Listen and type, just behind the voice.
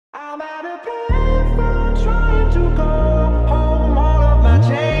I'm at a payphone trying to go home. All of my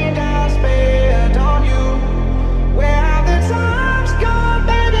change I spent on you. Where have the times gone,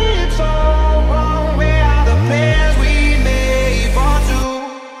 baby? It's all wrong. Where are the plans we made for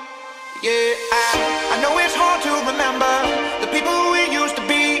two? Yeah, I know it's hard to remember the people we used to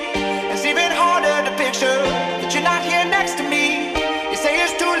be. It's even harder to picture that you're not here next to me. You say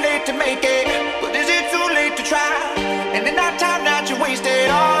it's too late to make it, but is it too late to try? And in that time that you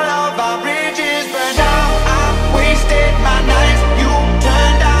wasted, all of our bridges burned out. I wasted my nights, you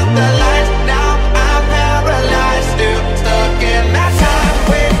turned out the lights. Now I'm paralyzed, still stuck in that time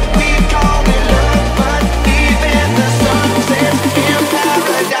when we called it love, but even the sun sets in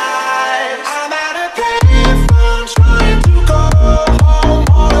paradise. I'm at a payphone trying to go home.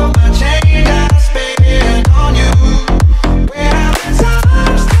 All of my change I spent on you. Where have the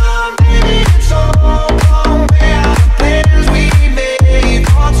times gone, baby? It's so wrong. Where are the plans we made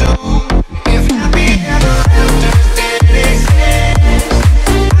for two? If happy ever after didn't exist,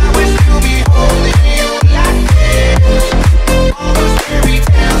 I would still be holding you like this. All those fairy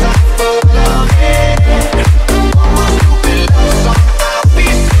tales are full of it. One more stupid love song, I'll be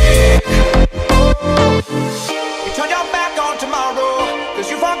sick. You turned your back on tomorrow, 'cause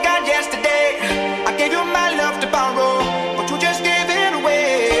you forgot yesterday. I gave you my love to borrow, but you just gave it away.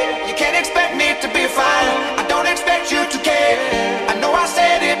 You can't expect me to be fine, I don't expect you to care. I know I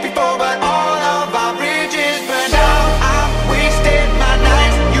said it before, but all of our bridges burned out. I wasted my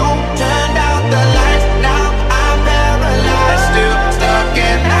nights, you turned out the lights. Now I'm paralyzed, still stuck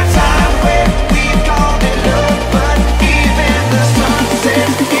in that time when we called it love, but even the sun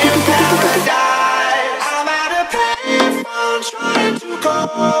sets in paradise. I'm at a payphone trying to go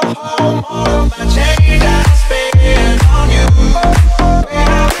home. All of my change I spent on you. Where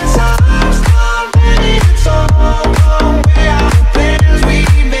have the times gone, baby? It's so wrong. Where are the plans we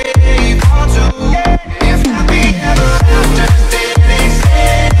made for two? If happy ever after didn't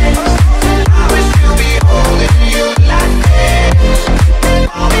exist, I would still be holding you like this.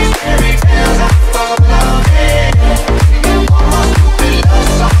 All these fairy tales are full of it. One more stupid love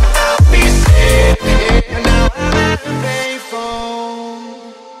song, I'll be sick. Yeah, now I'm at a payphone.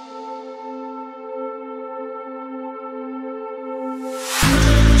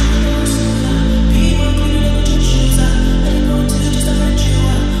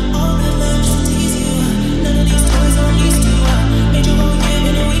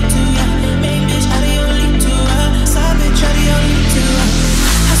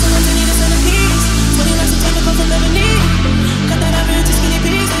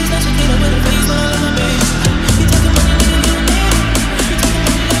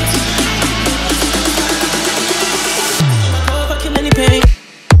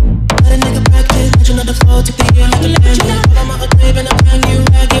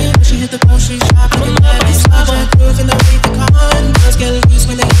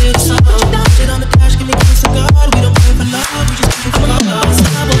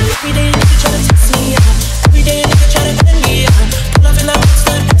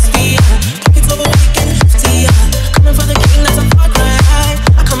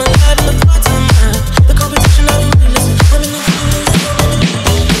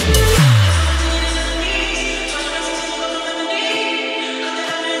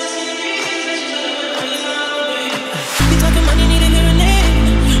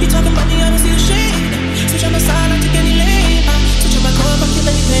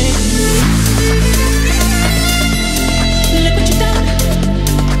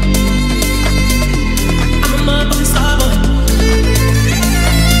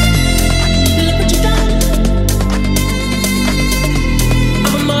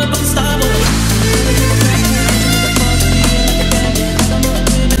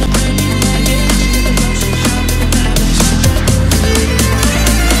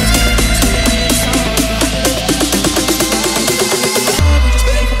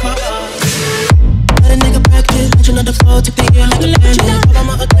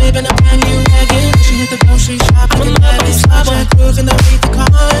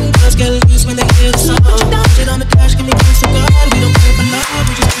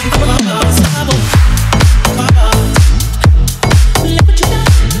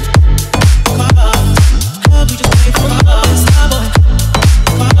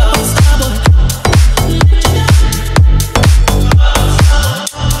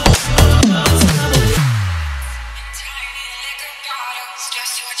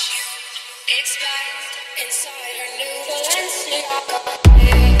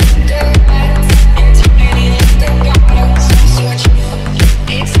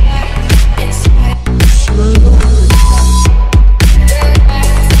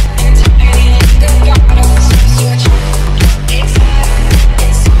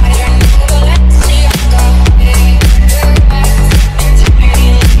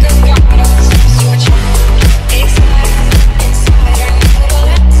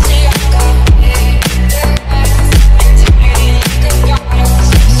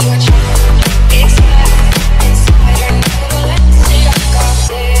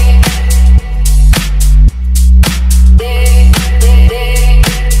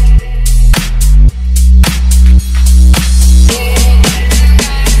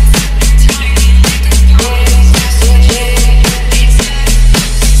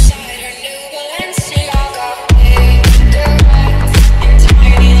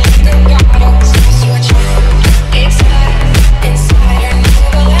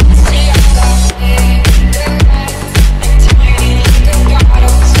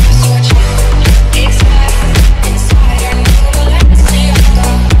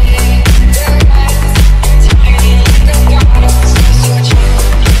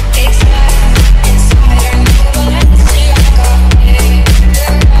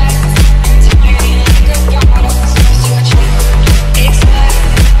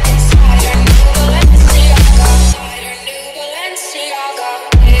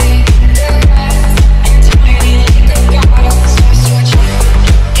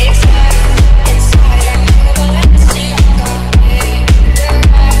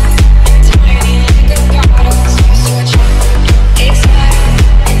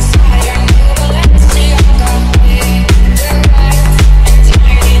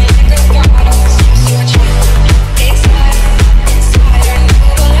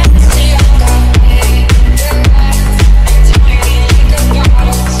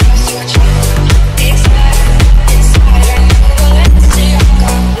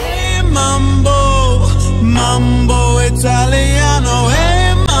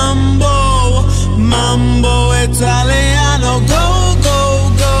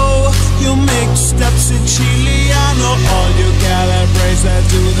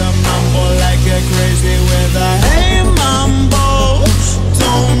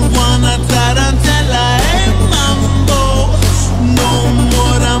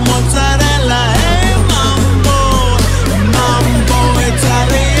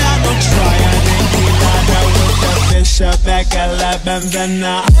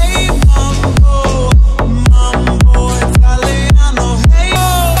 italiana. Hey mambo, mambo italiano. Hey,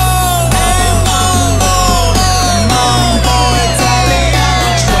 hey mambo, mambo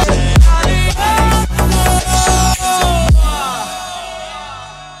italiano.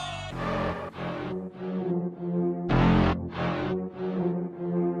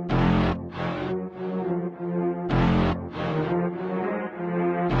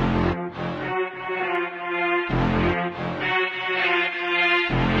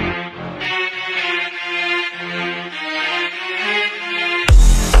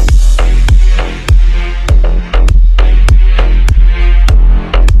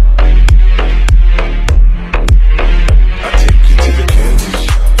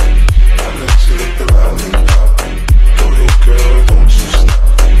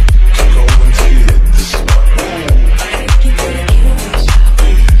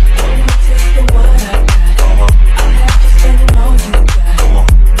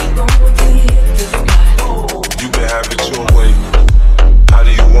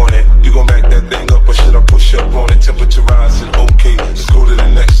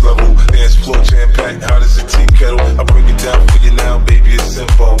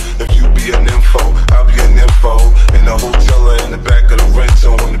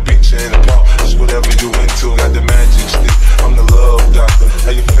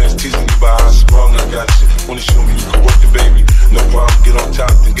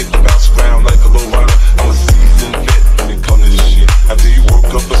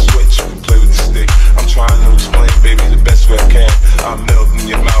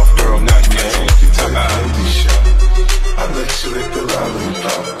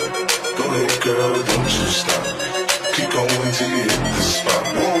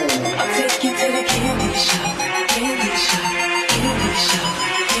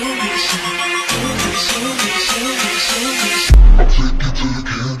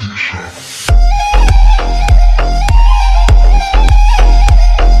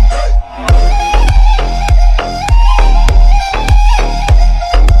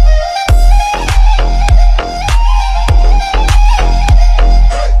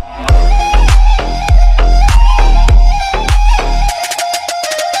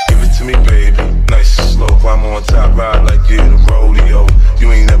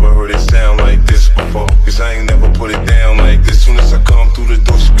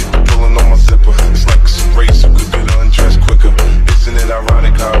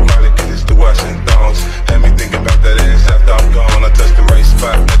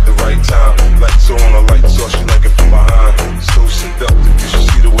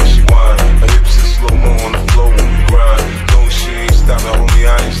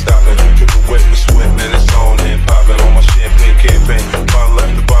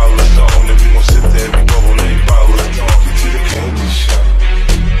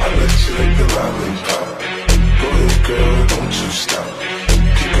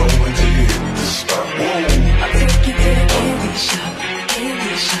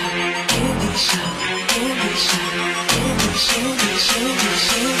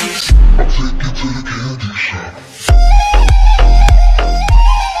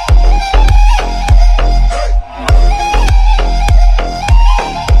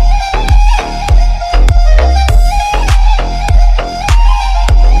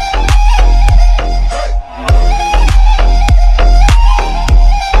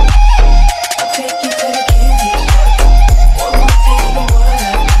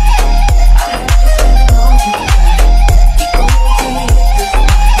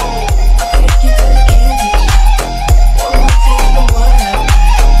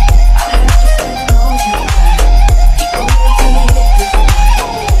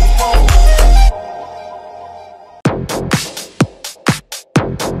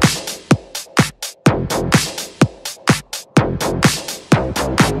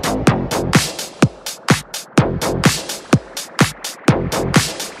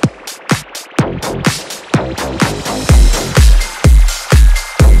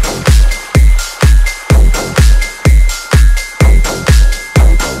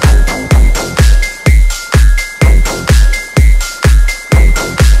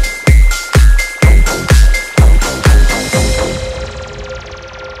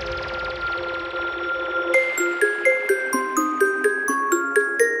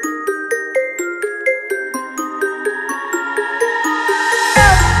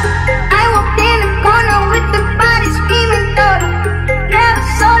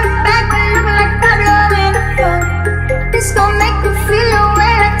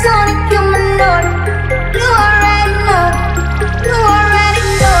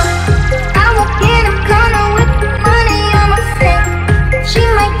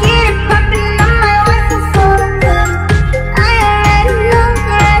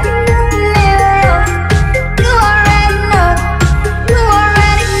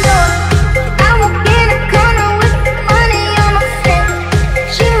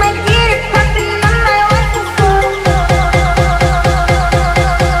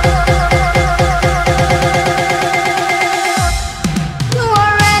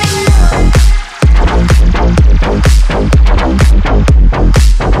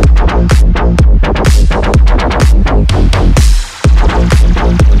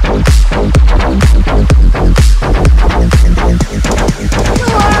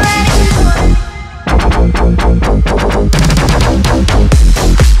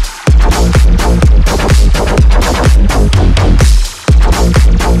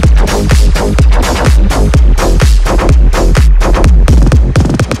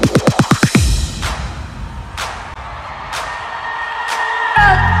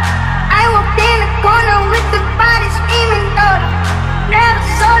 corner with the body screaming daughter. Never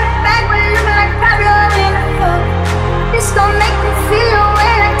sold it back, but looking like Pablo in a photo. This gon' make me feel the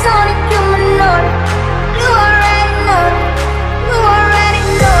way like Tony Cumanota. You already know it. You already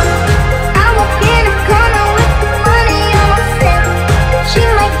know it. I walk in the corner with the money on my face. She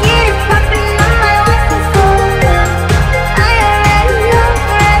might get it poppin', I might watch her for a while. I already know,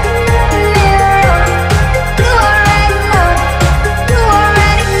 you already know. You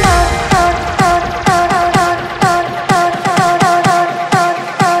already know.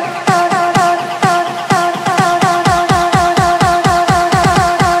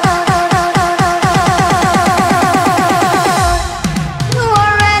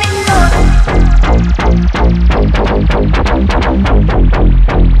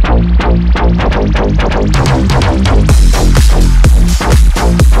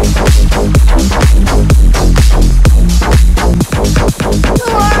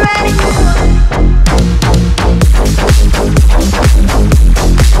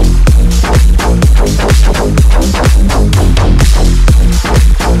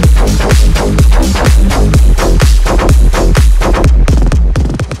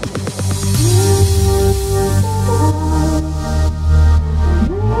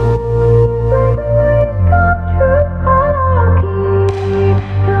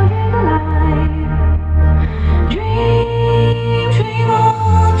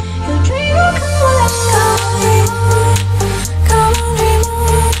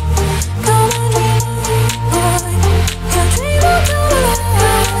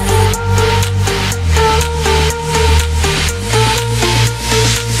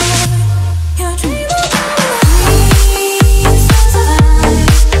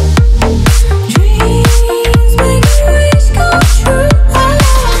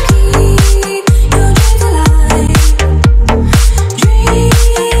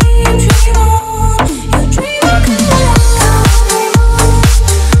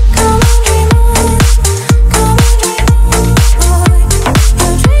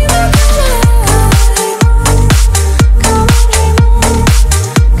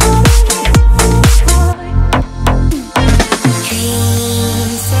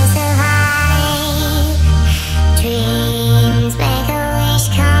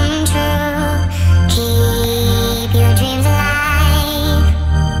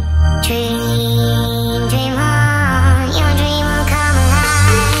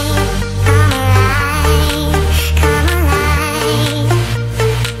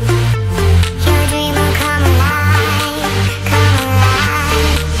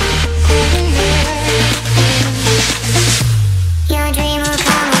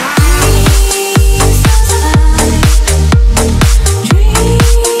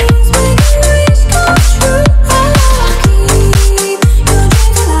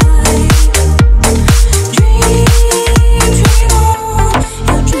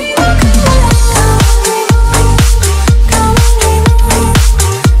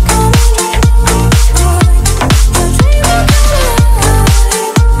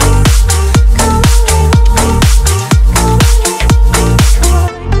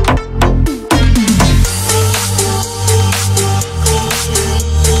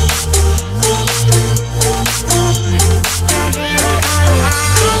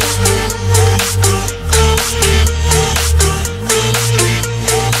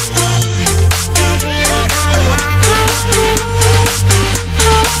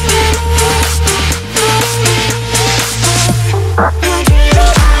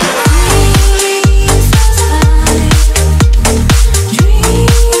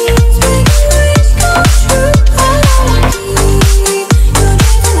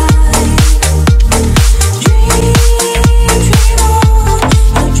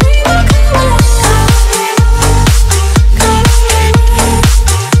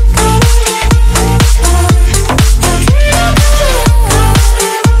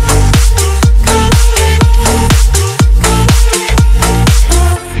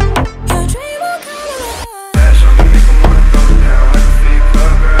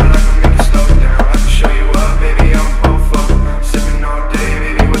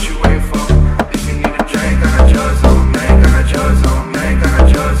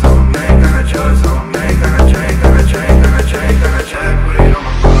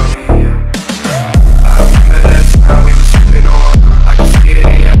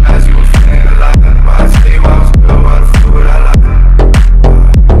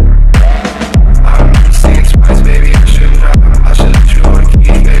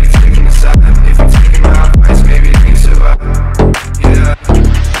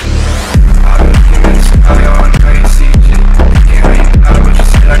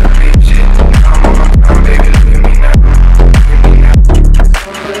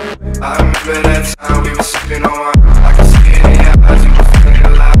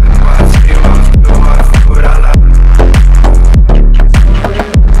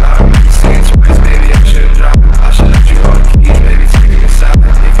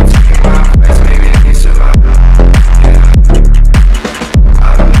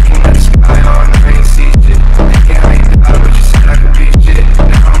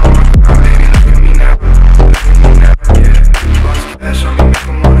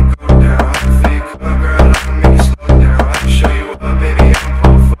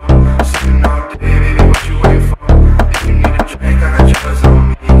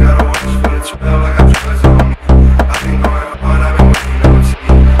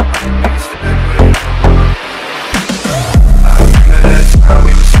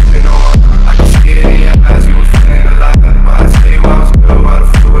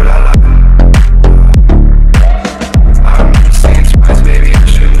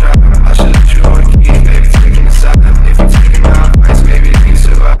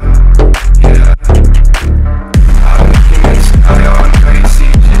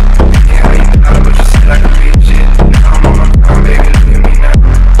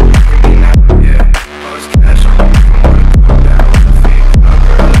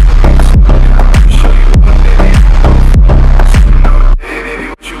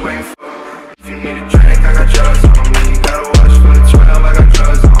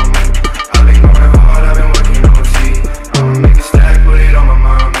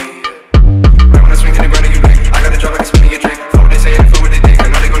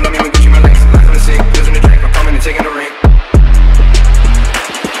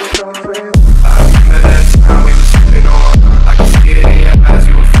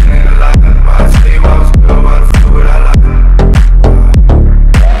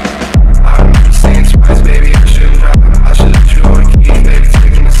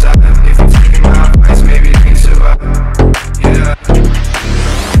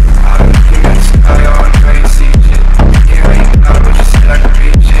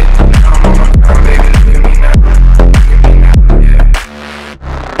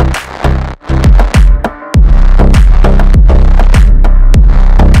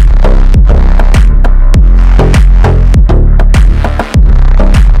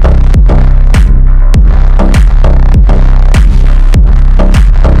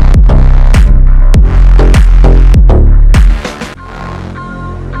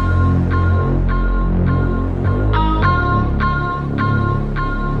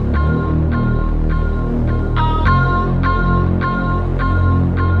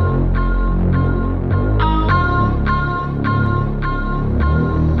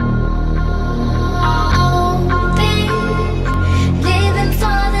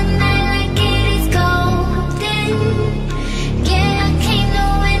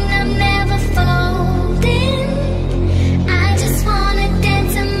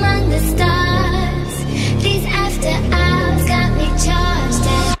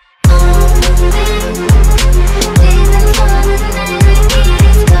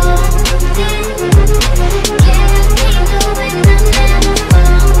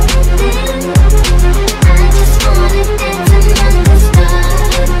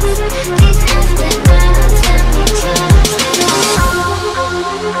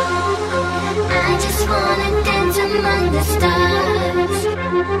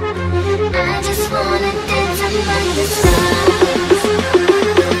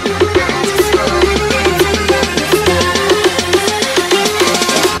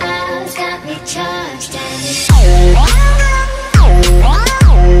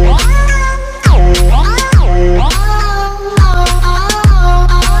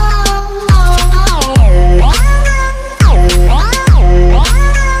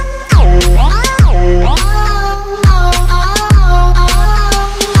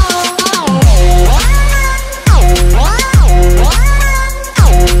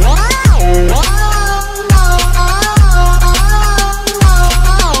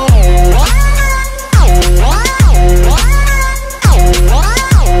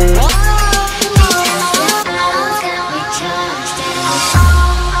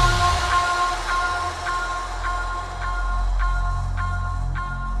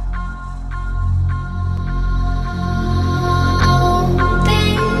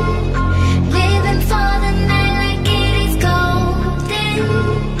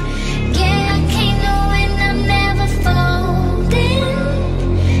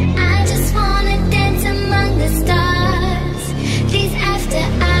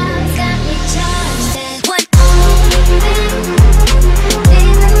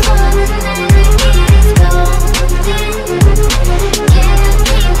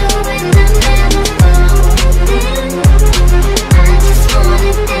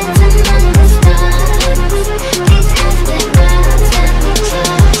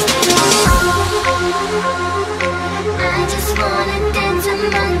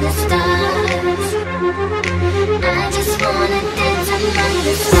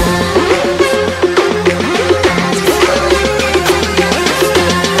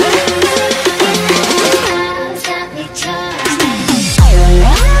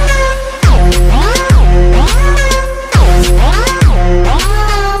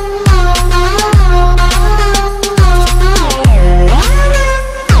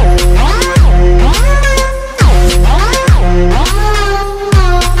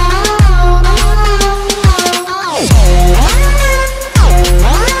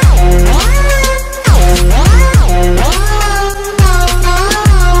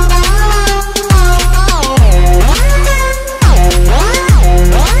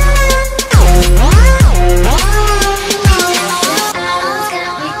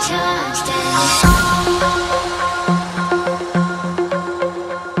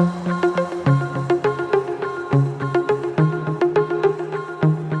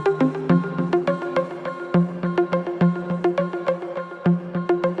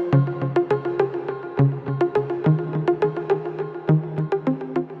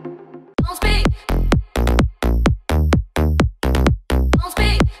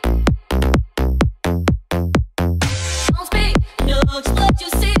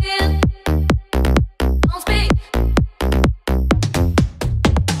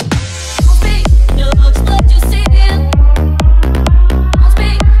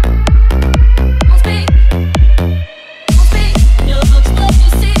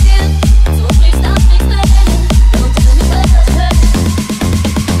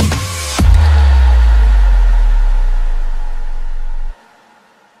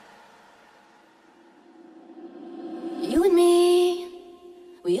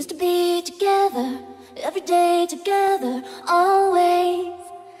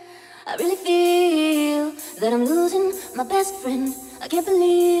 I really feel that I'm losing my best friend. I can't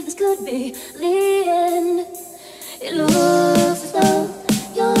believe this could be the end. It looks as though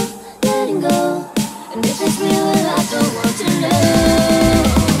you're letting go, and if it's real, well, I don't want to know.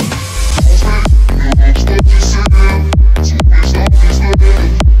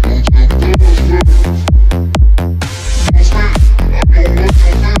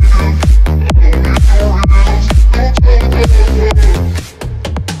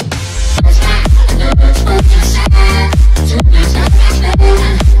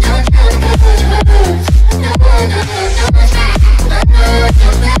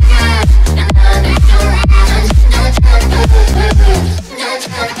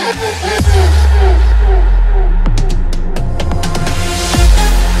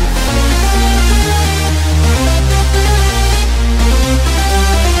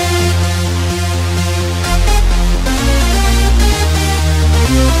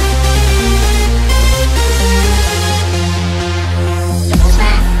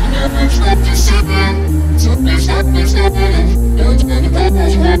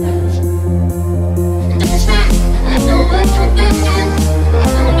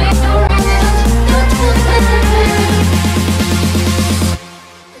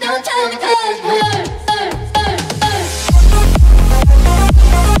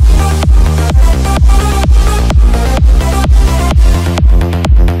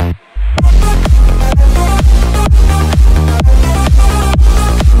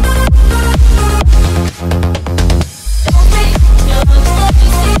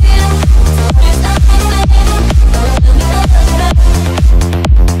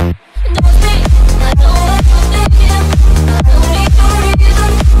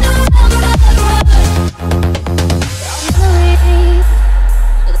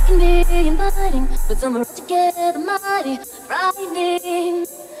 But some are together mighty frightening.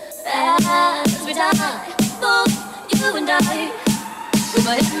 As we die, both you and I, with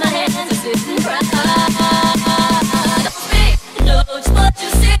my head in my hands, I sit and cry. Don't speak, know just what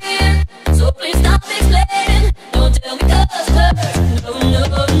you're seeing, so please stop explaining. Don't tell me 'cause it hurts. No, no,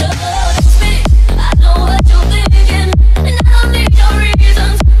 no. Don't speak, I know what you're thinking, and I don't need your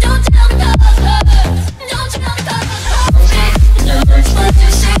reasons. Don't tell me 'cause it hurts. Don't tell me 'cause it hurts. Don't speak, know just what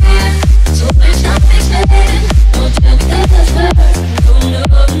you're seeing, so please stop explaining. Don't tell me 'cause it hurts. No, no,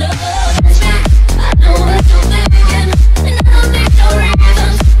 no. Don't speak, I know what you're thinking, and I don't need your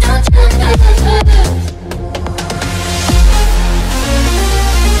reasons. Don't tell me 'cause it hurts.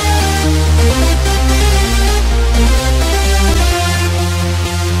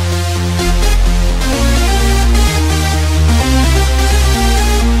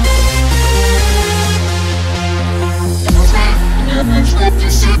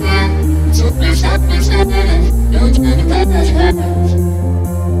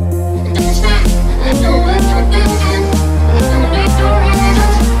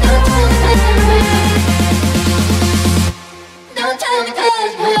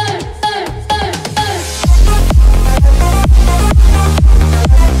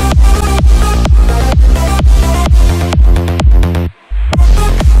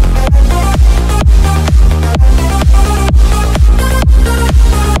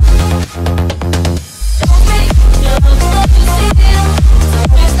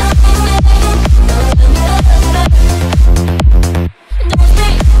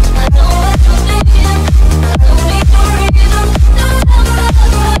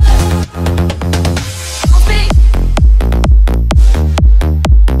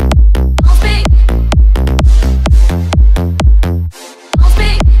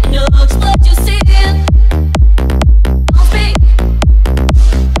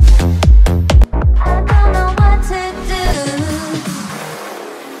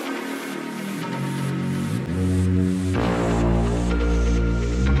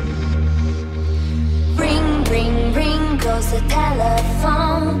 The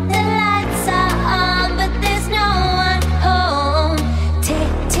telephone, the lights are on, but there's no one home. Tick,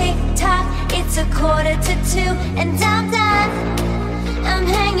 tick, tock, it's 1:45, and I'm done. I'm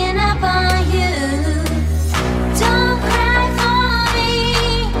hanging up on you. Don't cry for me,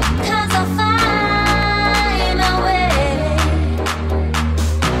 'cause I'll find my way.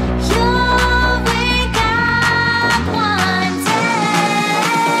 You'll wake up one day,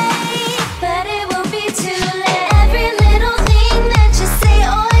 but it will be too late. Every little thing that you say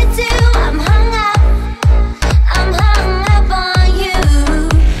or do, I'm hung up on you.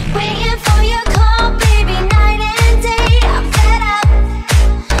 Waiting for your call, baby, night and day. I'm fed up,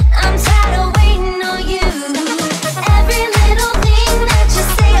 I'm tired of waiting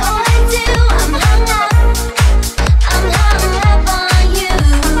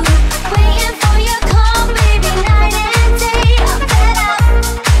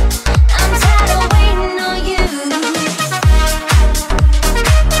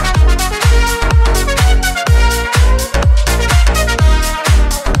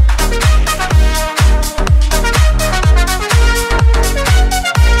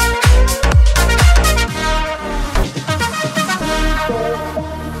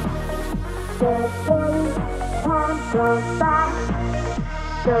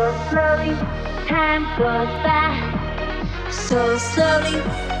So slowly, time goes by. So slowly,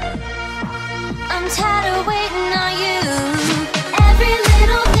 I'm tired of waiting on you. Every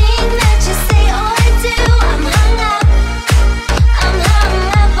little thing that you say or do, I'm hung up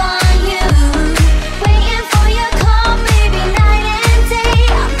on you. Waiting for your call, baby, night and day.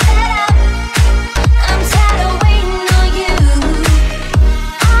 I'm fed up, I'm tired of waiting on you.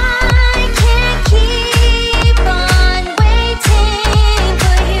 I can't keep on waiting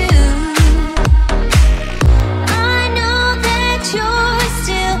for you. I know that you're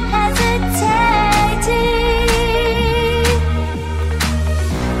still hesitating.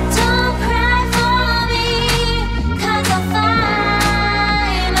 Don't cry for me, 'cause I'll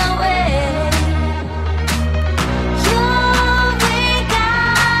find my way. You'll wake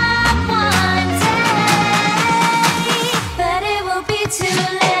up one day, but it will be too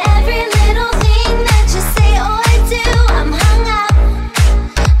late. Every little thing that you say or do, I'm hung up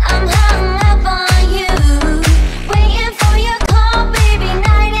on you. Waiting for your call, baby,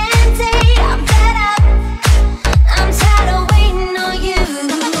 night and day. I'm fed up, I'm tired of waiting on you.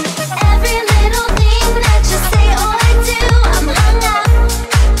 Every little thing that you say or do, I'm hung up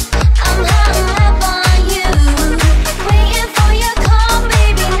on you. Waiting for your call,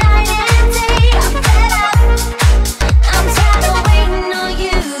 baby, night and day. I'm fed up, I'm tired of waiting on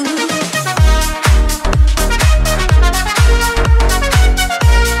you.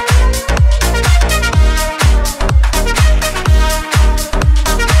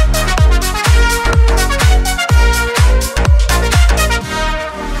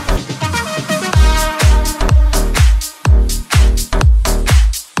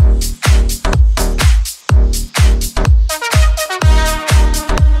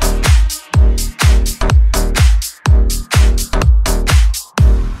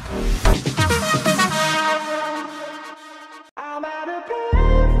 I'm at a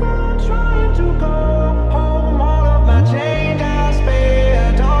payphone trying to go home. All of my change I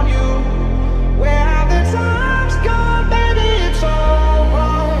spent on you. Where have the times gone, baby? It's all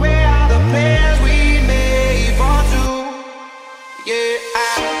wrong. Where are the plans we made for two? Yeah,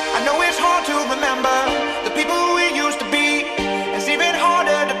 I know it's hard to remember the people we used to be. It's even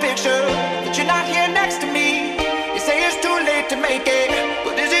harder to picture that you're not here next to me. You say it's too late to make it,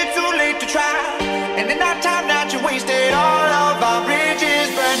 but is it too late to try? And in that time that you wasted, all of our bridges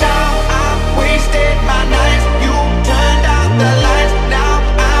burned out. I've wasted my nights, you turned out the lights. Now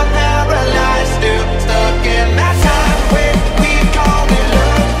I'm paralyzed, still stuck in that time where we called it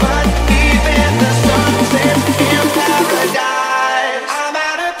love, but even the sun sets in paradise. I'm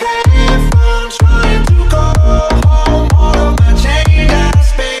at a payphone trying to go home. All of my change I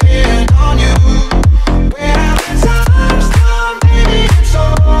spent on you. Where have the times gone, baby? It's so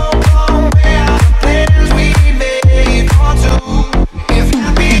wrong. Where are the plans we made for two? If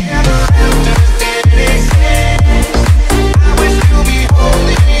happy ever after didn't exist, I would still be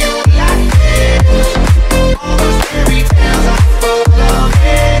holding you like this. All those fairy tales are full of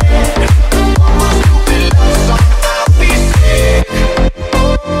it. One more stupid love song, I'll be sick.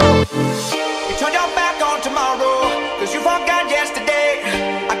 You turned your back on tomorrow, 'cause you forgot yesterday.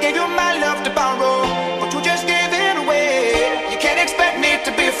 I gave you my love to borrow, but you just gave it away. You can't expect me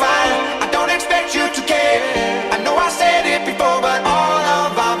to be fine, I don't expect you to care. I know I said it before, but all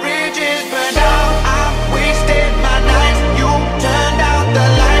of our bridges burned out. I've wasted my nights, you turned out the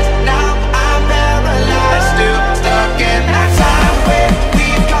lights. Now I'm paralyzed, still stuck in that time where we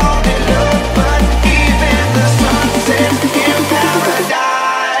called it love, but even the sun sets in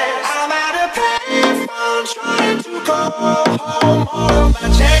paradise. I'm at a payphone trying to go home. All of my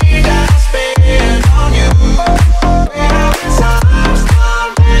change I spent on you. Where have the times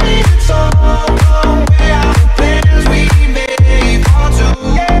gone, baby? It's so wrong. Where are the plans we made for two?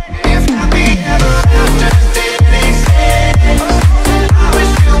 If happy ever after didn't exist, I would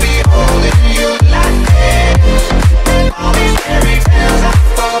still be holding you like this. All these fairy tales are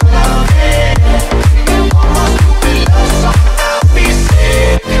full of it. One more stupid love song, I'll be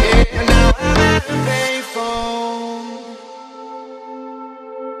sick. Yeah, now I'm at a payphone.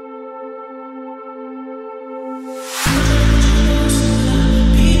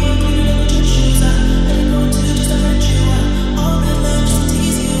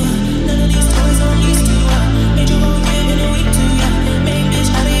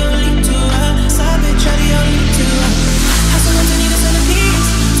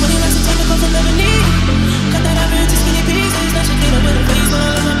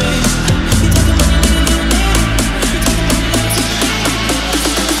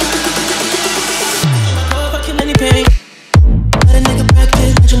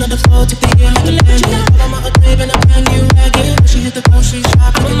 grocery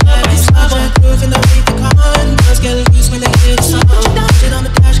shop, looking at me slow. Proof in the way the car, and girls get loose when they hear the song. Shit on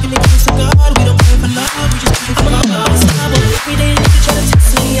the dash, give me grace to God. We don't pray for love, we just pray for love. Every day nigga try to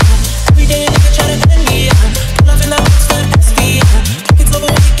test me out. Every day nigga try to bend me out. Pull up in that monster SVI. Pockets over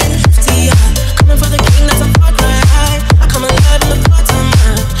weekend 50. Coming for the king, that's a far cry. I come alive in the part-time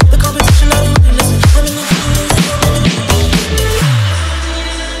mind. The competition, I don't really listen. I'm in the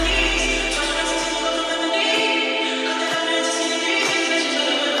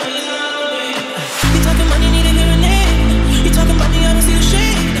you talking money, need a hearing aid. You talking about me, I don't see the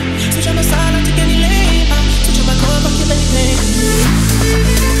shade. Switch on my side, I take any lane. Switch on my car, I kill anything.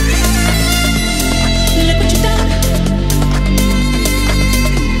 Look what you done.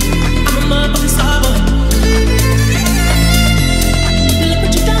 I'm a motherfucking star boy. Look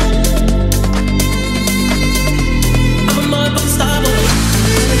what you done. I'm a motherfucking star boy.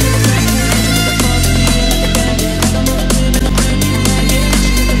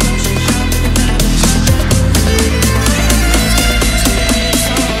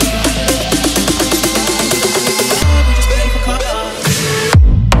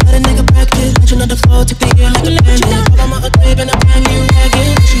 On the floor, took the year like a bandit. All I'm a crib and a brand new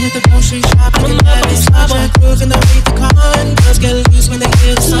wagon. She hit the grocery shop, looking at me slow. Proof in the way the car, and girls get loose when they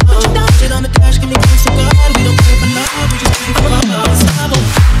hear the song. Shit on the dash, give me grace to God. We don't pray for love, we just pray for love.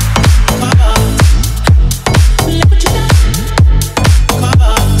 Look what you done.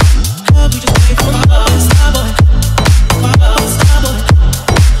 We just pray for love.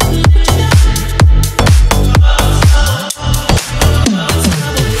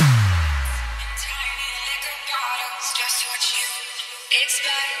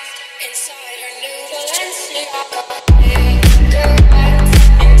 Inside her new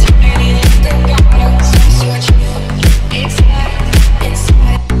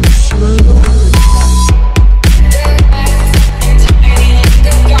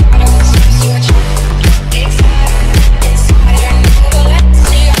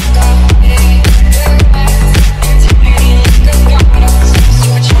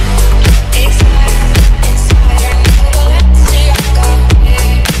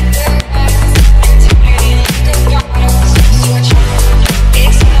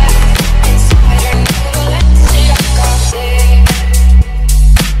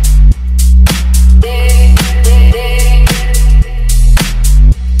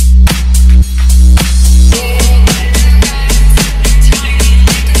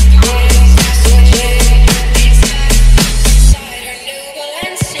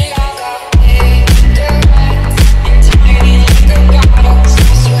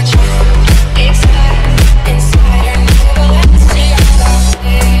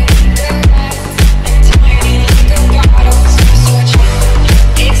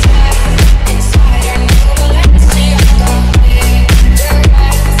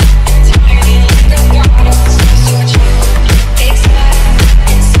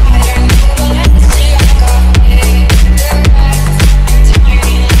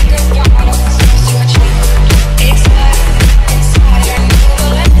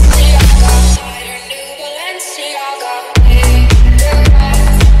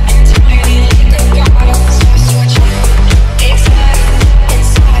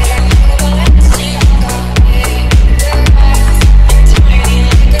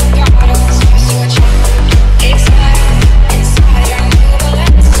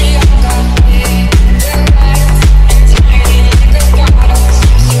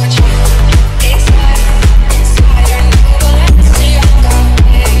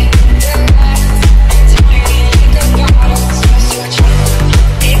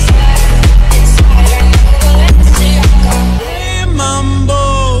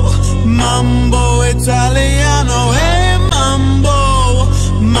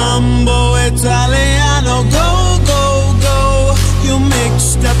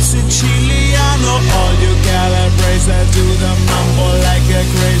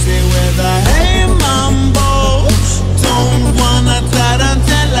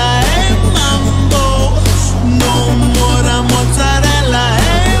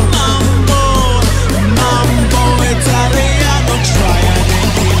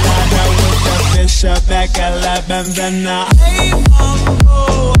Benvenna. Hey mambo,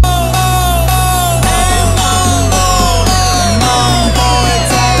 hey mambo, mambo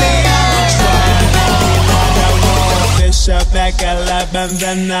italiano. Try with the fish up back at La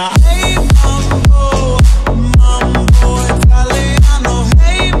Benvenna. Hey mambo, mambo italiano.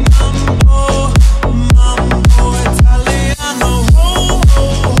 Hey mambo, mambo italiano. Ho ho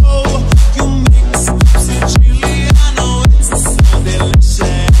ho, you mix Siciliano. It's so delicious.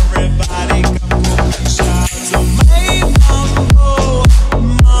 Everybody come on, shout to hey mambo.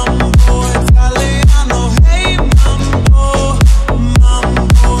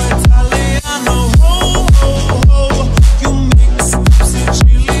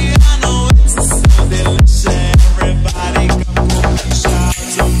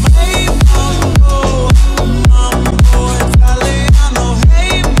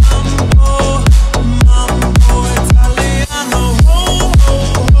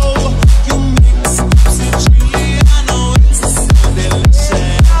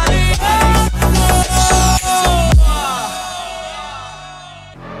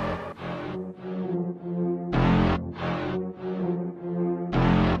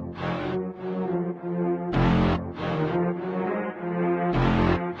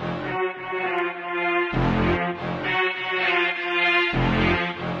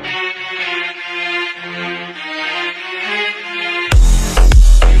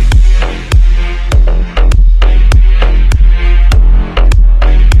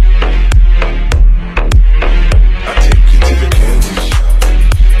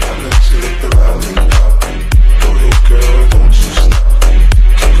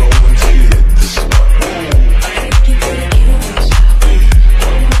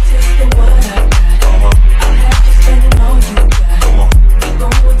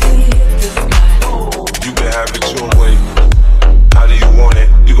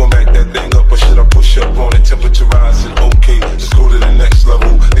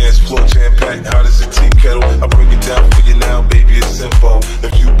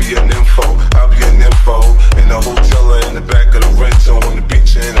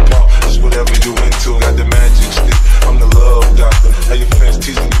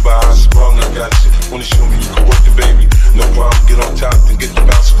 by how sprung, I got you. Wanna show me you can work it, baby? No problem, get on top and get to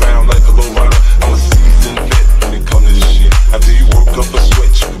bounce around like a low rider. I'm a seasoned vet when it comes to this shit. After you work up a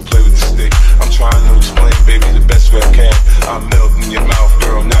sweat, you can play with the stick. I'm trying to explain, baby, the best way I can. I'm melting your mouth,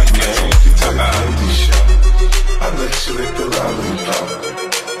 girl, not in your hand. Take you to the candy shop. I let you lick the lollipop.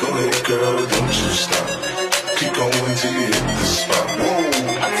 Go ahead, girl, don't you stop. Keep going till you hit the spot. Whoa.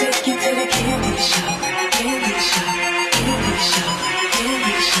 I'll take you to the candy shop, candy shop, candy shop,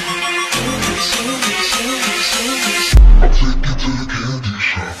 candy shop, candy shop, candy shop. I'll take you to the candy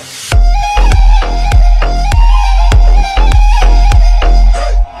shop.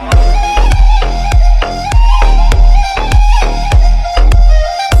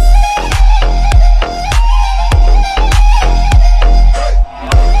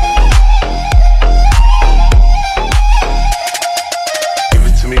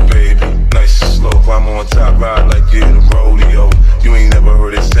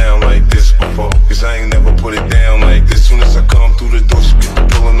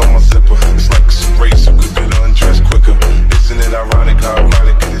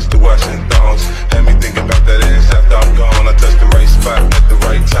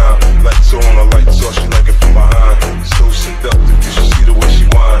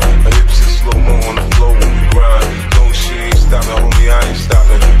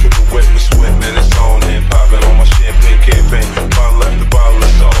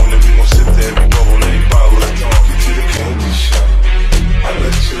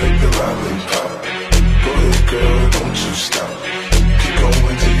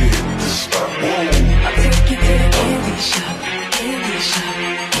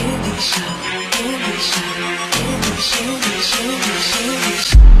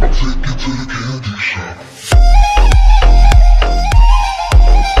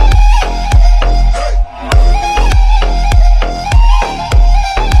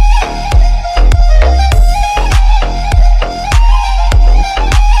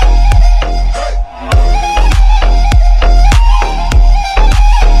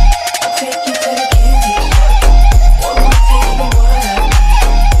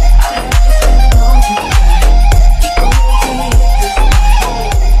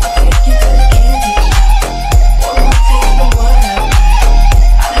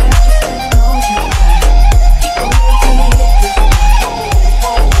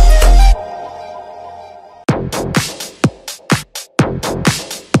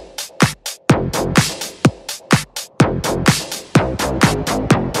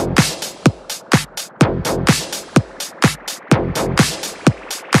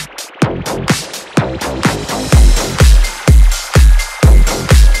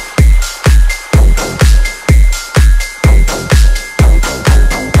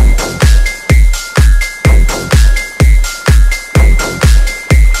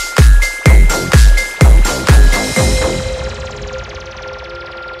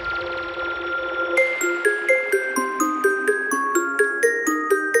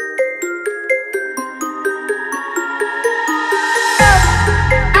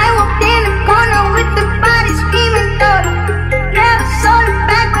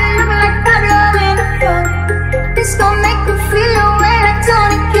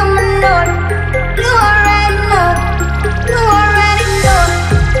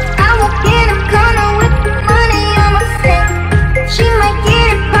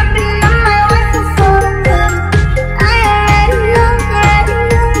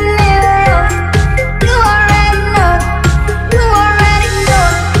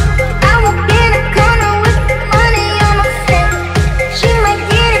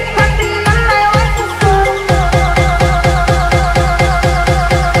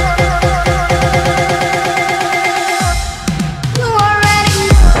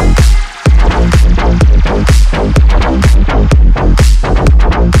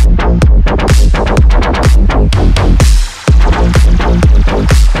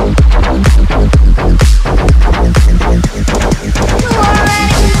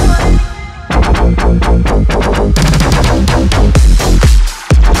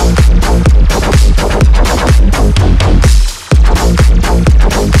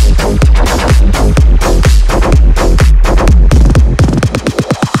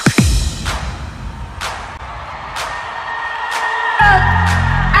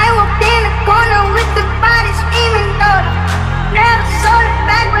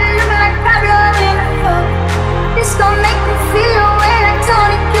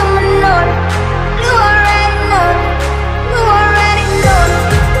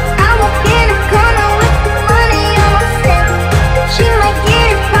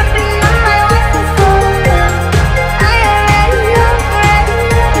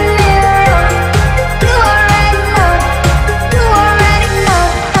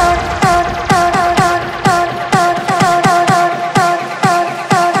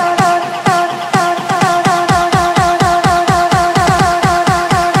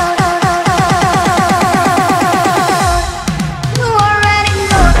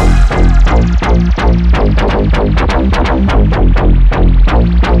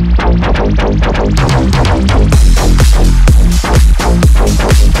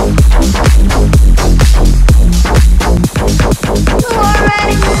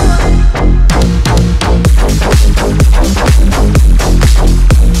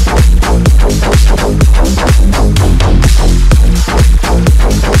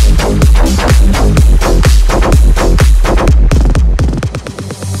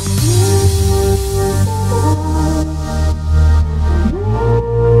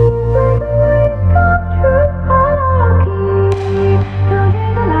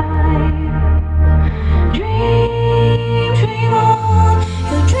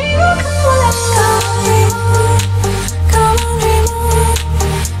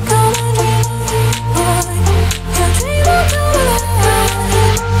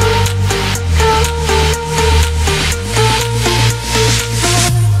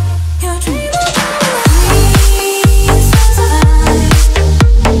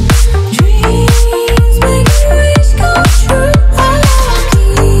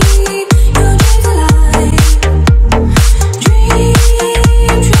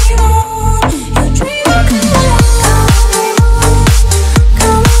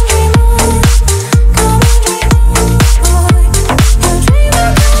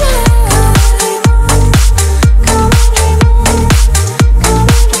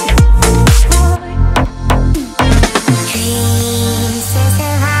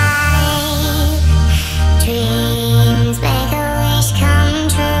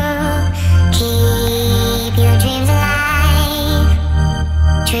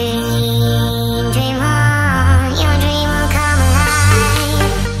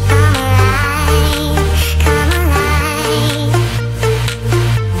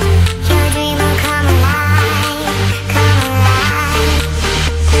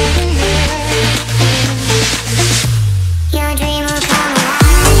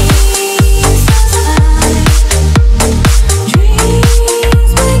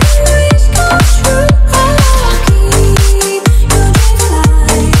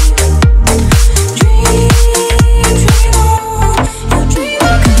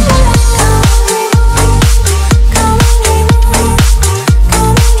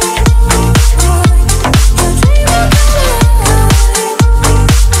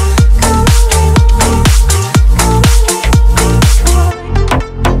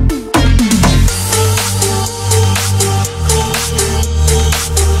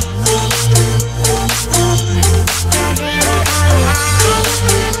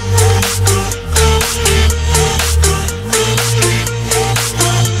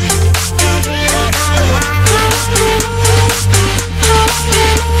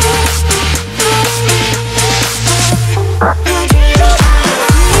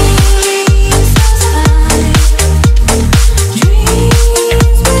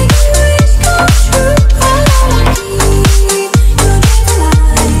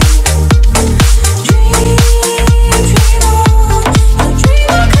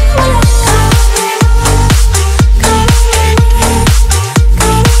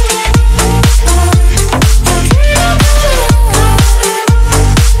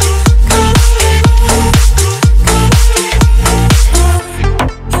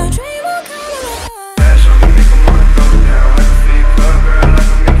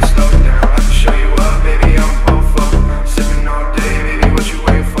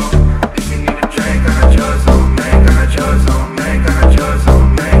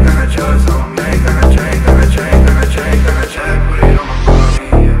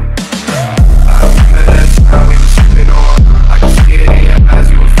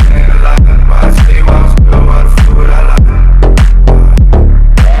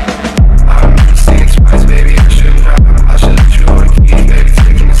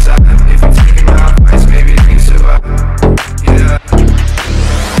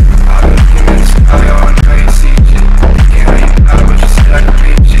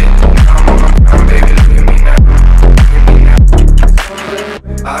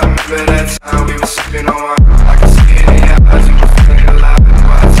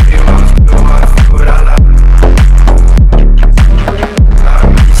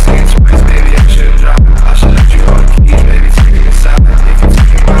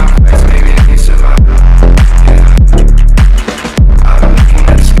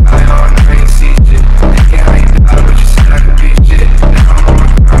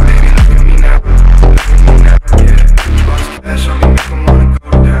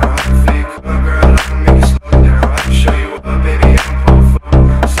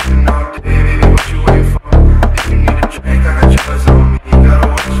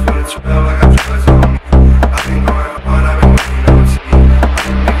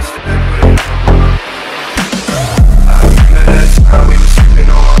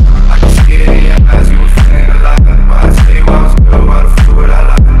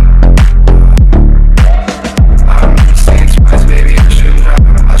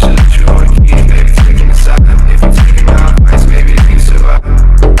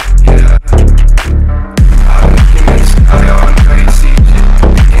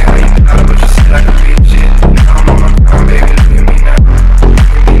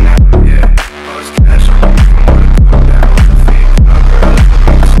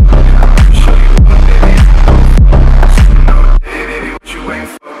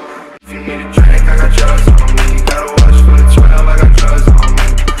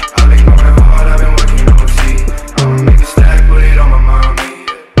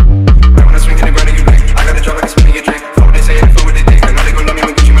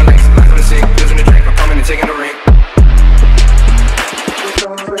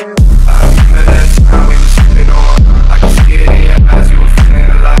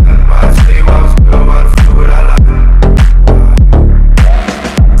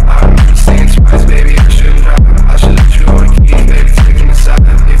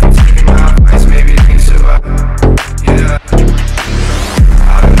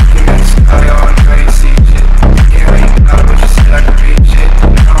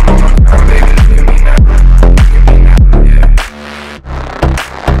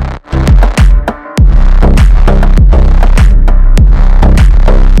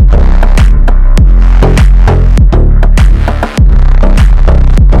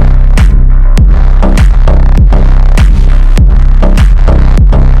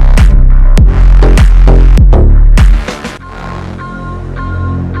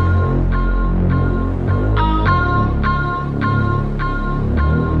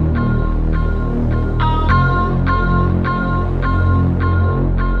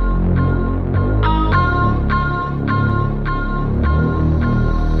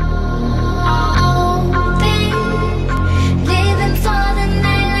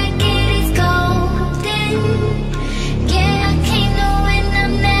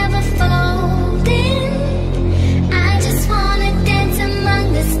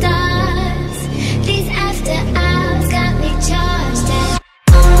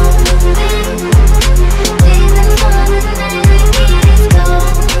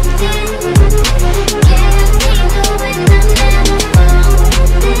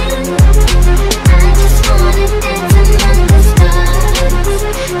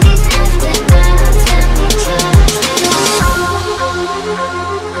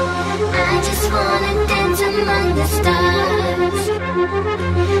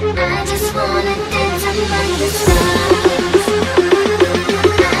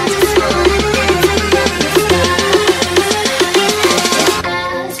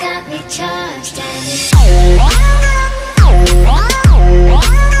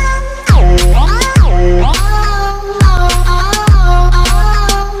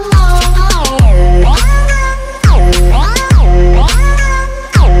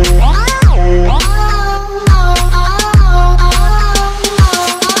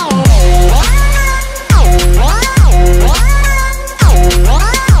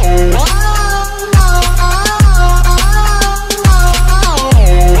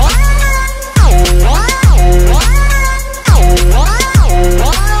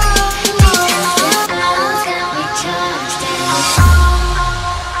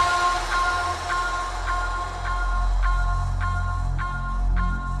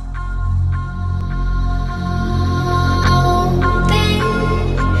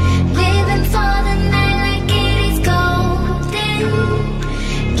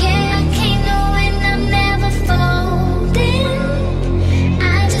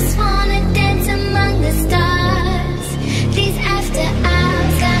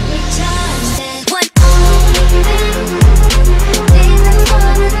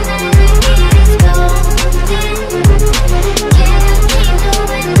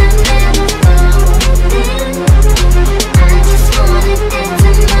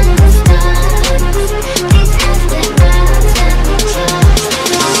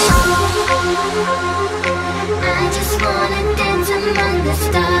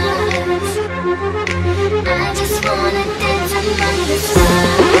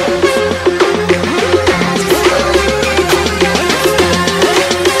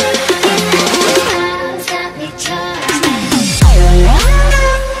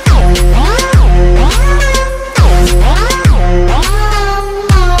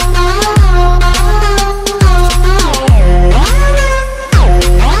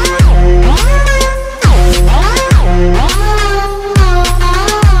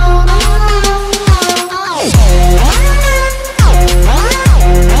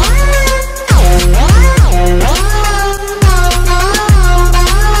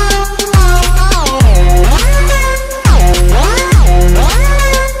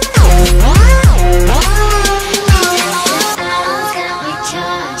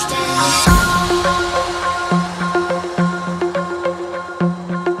 Don't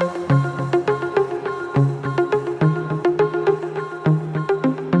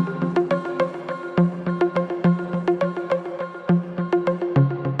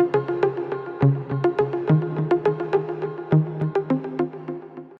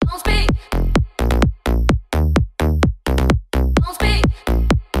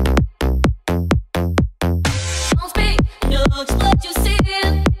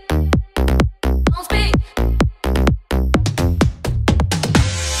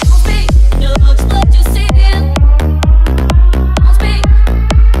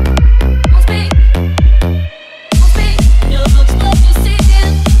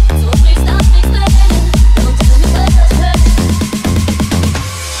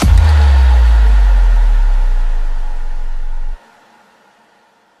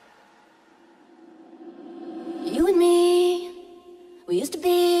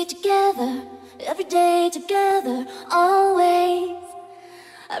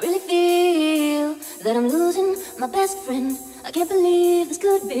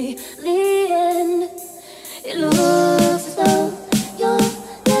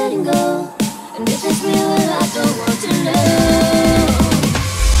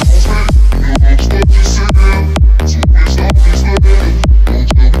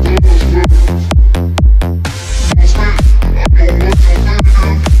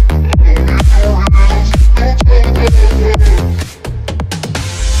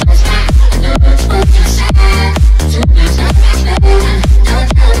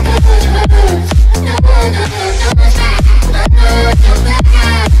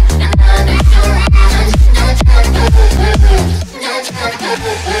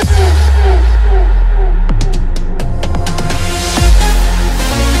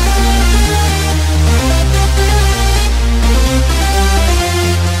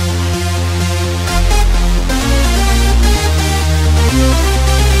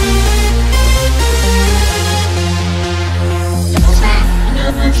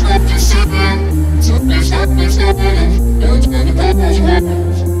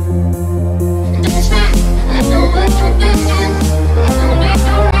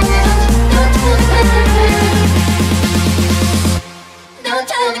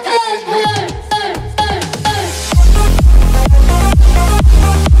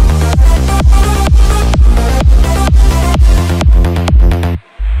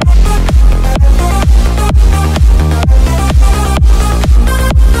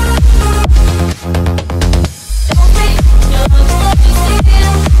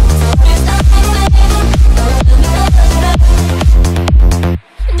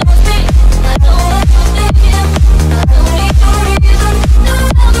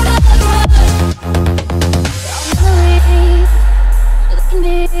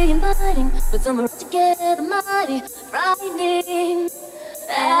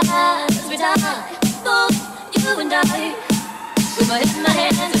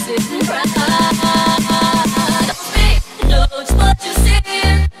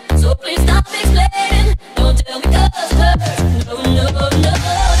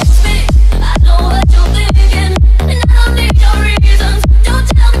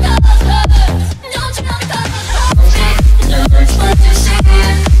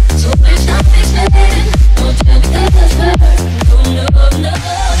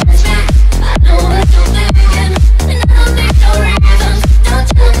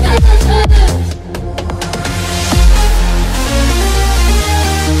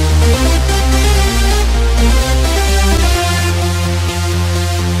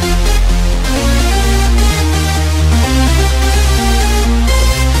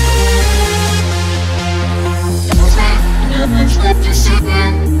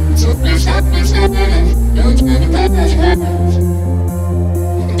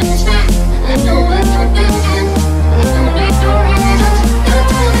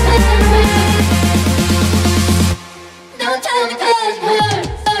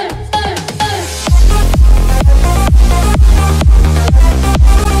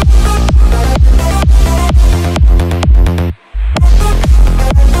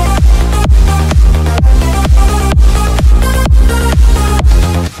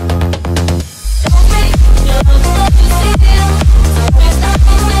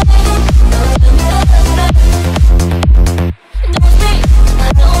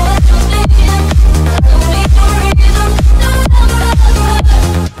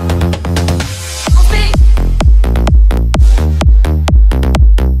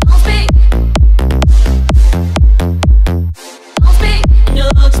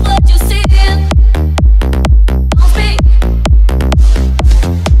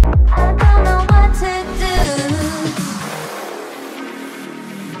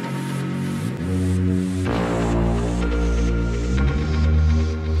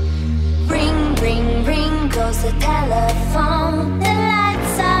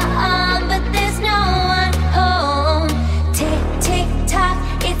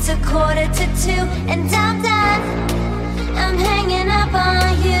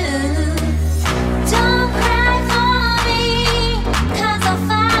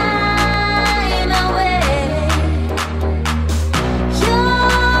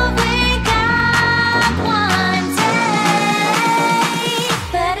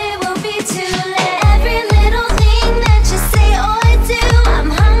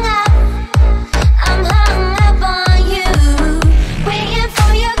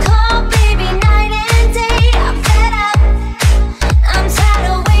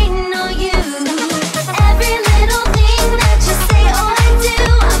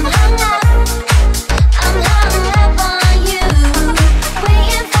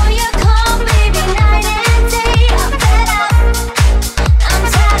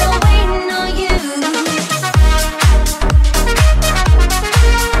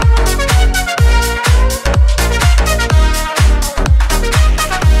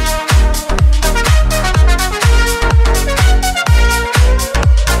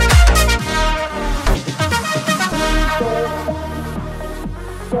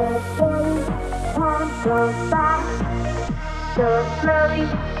So slowly,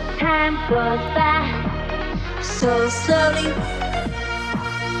 time goes by. So slowly,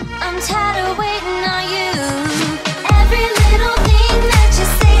 I'm tired of waiting on you.